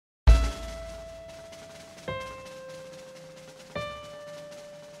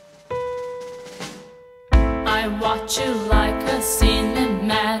I watch you like a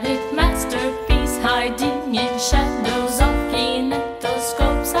cinematic masterpiece, hiding in shadows of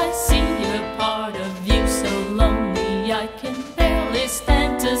kinetoscopes. I see a part of you so lonely I can barely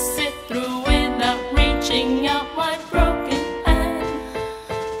stand to sit through without reaching out my broken hand.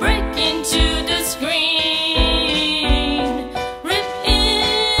 Break into the screen, rip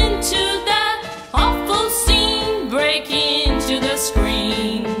into that awful scene. Break into the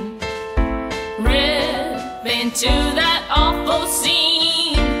screen, rip into that awful scene.